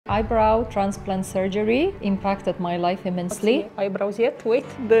Eyebrow transplant surgery impacted my life immensely. Eyebrows yet? Wait,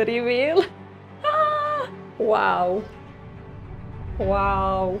 the reveal. Wow.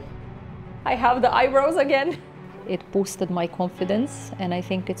 Wow. I have the eyebrows again. It boosted my confidence, and I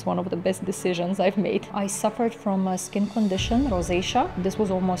think it's one of the best decisions I've made. I suffered from a skin condition, rosacea. This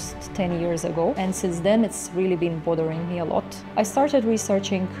was almost 10 years ago, and since then it's really been bothering me a lot. I started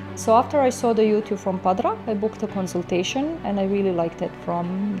researching. So after I saw the YouTube from Padra, I booked a consultation, and I really liked it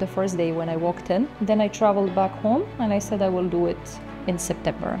from the first day when I walked in. Then I traveled back home, and I said I will do it in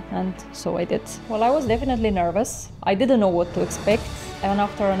September, and so I did. Well, I was definitely nervous. I didn't know what to expect, and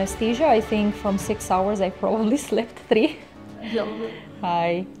after anesthesia, I think from 6 hours I probably slept 3.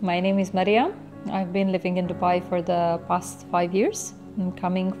 Hi, my name is Mariem. I've been living in Dubai for the past 5 years. I'm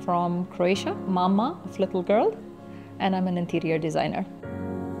coming from Croatia, mama of little girl, and I'm an interior designer.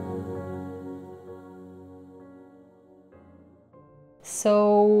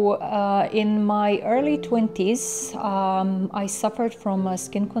 So in my early 20s, I suffered from a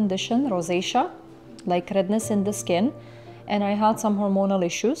skin condition, rosacea, like redness in the skin, and I had some hormonal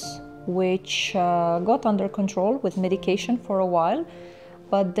issues, which got under control with medication for a while.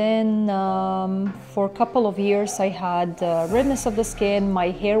 But then for a couple of years, I had redness of the skin, my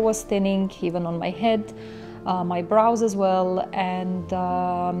hair was thinning, even on my head. My brows as well, and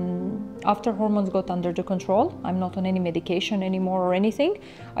after hormones got under the control, I'm not on any medication anymore or anything,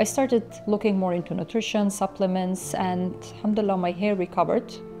 I started looking more into nutrition, supplements, and alhamdulillah, my hair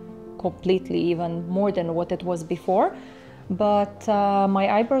recovered completely, even more than what it was before. But my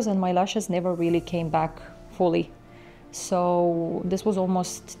eyebrows and my lashes never really came back fully. So this was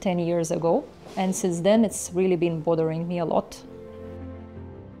almost 10 years ago, and since then it's really been bothering me a lot.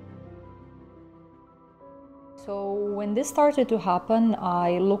 So when this started to happen,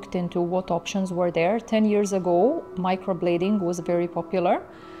 I looked into what options were there. 10 years ago, microblading was very popular,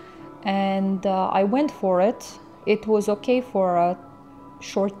 and I went for it. It was okay for a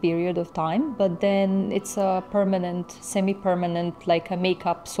short period of time, but then it's a permanent, semi-permanent, like a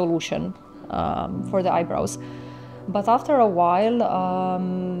makeup solution for the eyebrows. But after a while,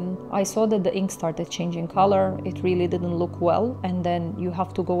 I saw that the ink started changing color. It really didn't look well, and then you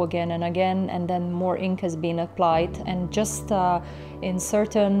have to go again and again, and then more ink has been applied. And just in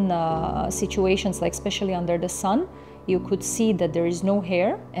certain situations, like especially under the sun, you could see that there is no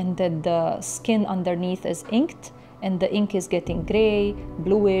hair and that the skin underneath is inked, and the ink is getting gray,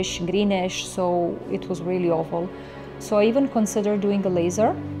 bluish, greenish, so it was really awful. So I even considered doing a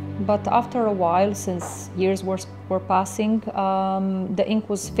laser. But after a while, since years were passing, the ink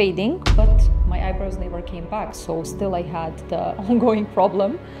was fading, but my eyebrows never came back, so still I had the ongoing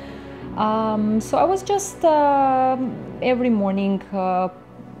problem. So I was just every morning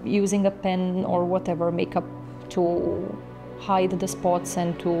using a pen or whatever makeup to hide the spots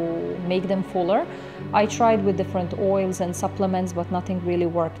and to make them fuller. I tried with different oils and supplements, but nothing really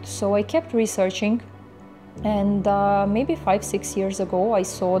worked. So I kept researching. And maybe 5-6 years ago, I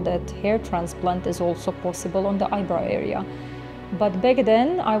saw that hair transplant is also possible on the eyebrow area. But back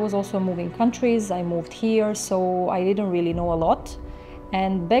then, I was also moving countries. I moved here, so I didn't really know a lot.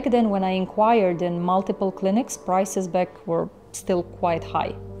 And back then, when I inquired in multiple clinics, prices back were still quite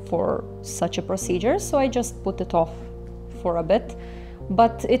high for such a procedure. So I just put it off for a bit.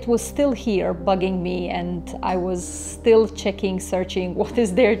 But it was still here bugging me, and I was still checking, searching what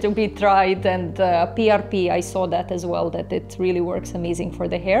is there to be tried. And PRP, I saw that as well, that it really works amazing for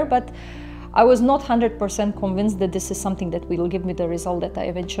the hair. But I was not 100% convinced that this is something that will give me the result that I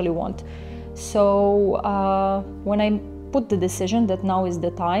eventually want. So when I put the decision that now is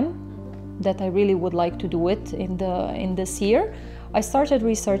the time, that I really would like to do it in this year, I started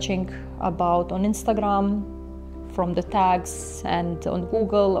researching about on Instagram, from the tags, and on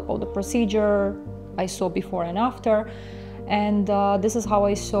Google about the procedure. I saw before and after, and this is how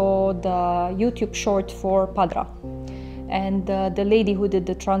I saw the YouTube short for Padra. And the lady who did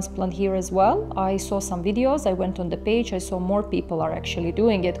the transplant here as well, I saw some videos, I went on the page, I saw more people are actually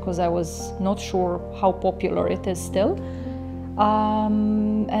doing it, because I was not sure how popular it is still.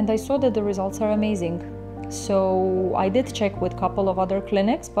 And I saw that the results are amazing. So I did check with a couple of other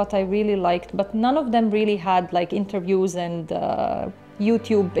clinics, but I really liked, but none of them really had like interviews and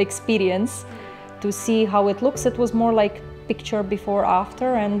YouTube experience to see how it looks. It was more like picture before,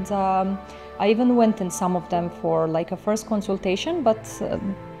 after, and I even went in some of them for like a first consultation, but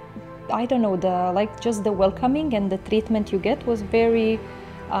I don't know, just the welcoming and the treatment you get was very,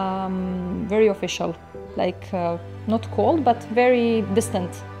 very official, like not cold, but very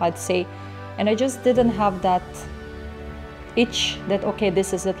distant, I'd say. And I just didn't have that itch that, okay,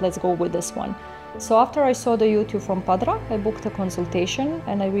 this is it, let's go with this one. So after I saw the YouTube from Padra, I booked a consultation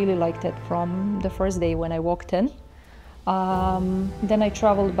and I really liked it from the first day when I walked in. Then I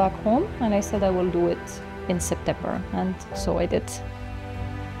traveled back home and I said I will do it in September, and so I did.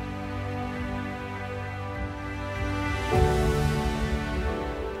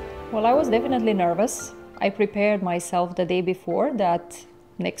 Well, I was definitely nervous. I prepared myself the day before that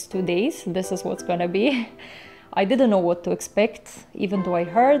next 2 days, this is what's gonna be. I didn't know what to expect, even though I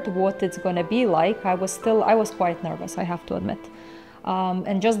heard what it's gonna be like. I was quite nervous, I have to admit.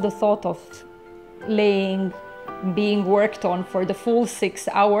 And just the thought of being worked on for the full 6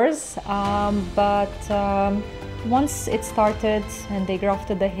 hours. Once it started and they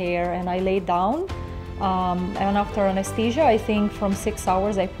grafted the hair and I laid down, and after anesthesia, I think from 6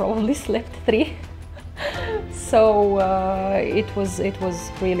 hours I probably slept 3. So it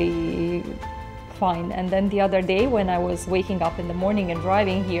was really fine. And then the other day when I was waking up in the morning and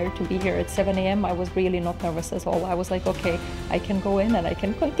driving here to be here at 7 a.m., I was really not nervous at all. I was like, okay, I can go in and I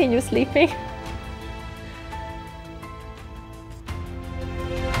can continue sleeping.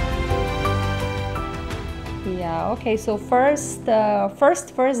 Yeah, okay, so first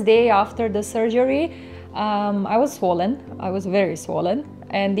day after the surgery, I was swollen. I was very swollen.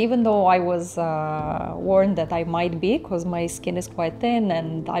 And even though I was warned that I might be, because my skin is quite thin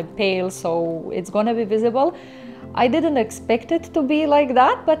and I'm pale, so it's gonna be visible, I didn't expect it to be like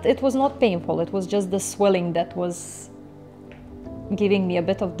that, but it was not painful. It was just the swelling that was giving me a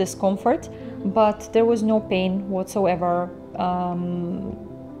bit of discomfort, but there was no pain whatsoever.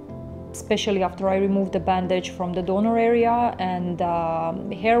 Especially after I removed the bandage from the donor area and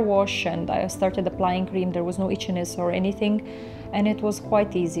hair wash, and I started applying cream, there was no itchiness or anything, and it was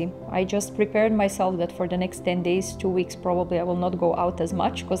quite easy. I just prepared myself that for the next 10 days, 2 weeks probably, I will not go out as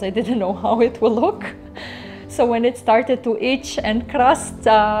much because I didn't know how it will look. So when it started to itch and crust,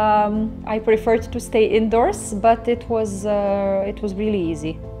 I preferred to stay indoors, but it was really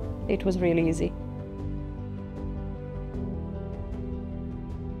easy. It was really easy.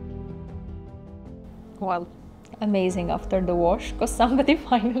 Well, amazing after the wash, because somebody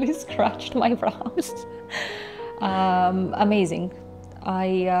finally scratched my brows. Amazing.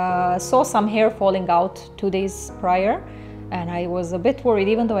 I saw some hair falling out 2 days prior, and I was a bit worried,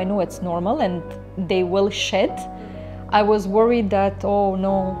 even though I know it's normal and they will shed. I was worried that, oh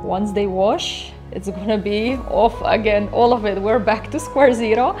no, once they wash, it's gonna be off again, all of it. We're back to square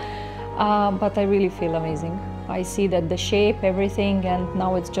zero. But I really feel amazing. I see that the shape, everything, and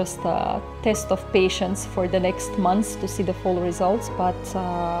now it's just a test of patience for the next months to see the full results, but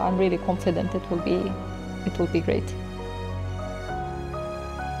I'm really confident it will be great.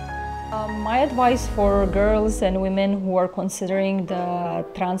 My advice for girls and women who are considering the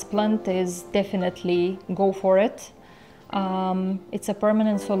transplant is definitely go for it. It's a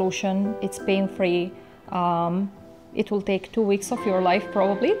permanent solution, it's pain-free. It will take 2 weeks of your life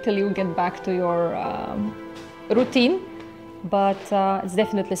probably till you get back to your routine, but it's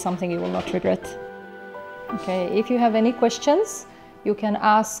definitely something you will not regret. Okay, if you have any questions, you can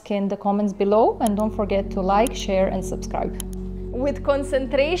ask in the comments below, and don't forget to like, share and subscribe. With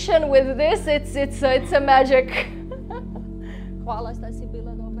concentration, with this, it's a magic.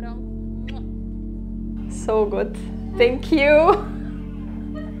 So good. Thank you.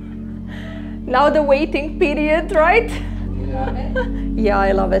 Now the waiting period, right? Yeah,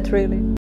 I love it really.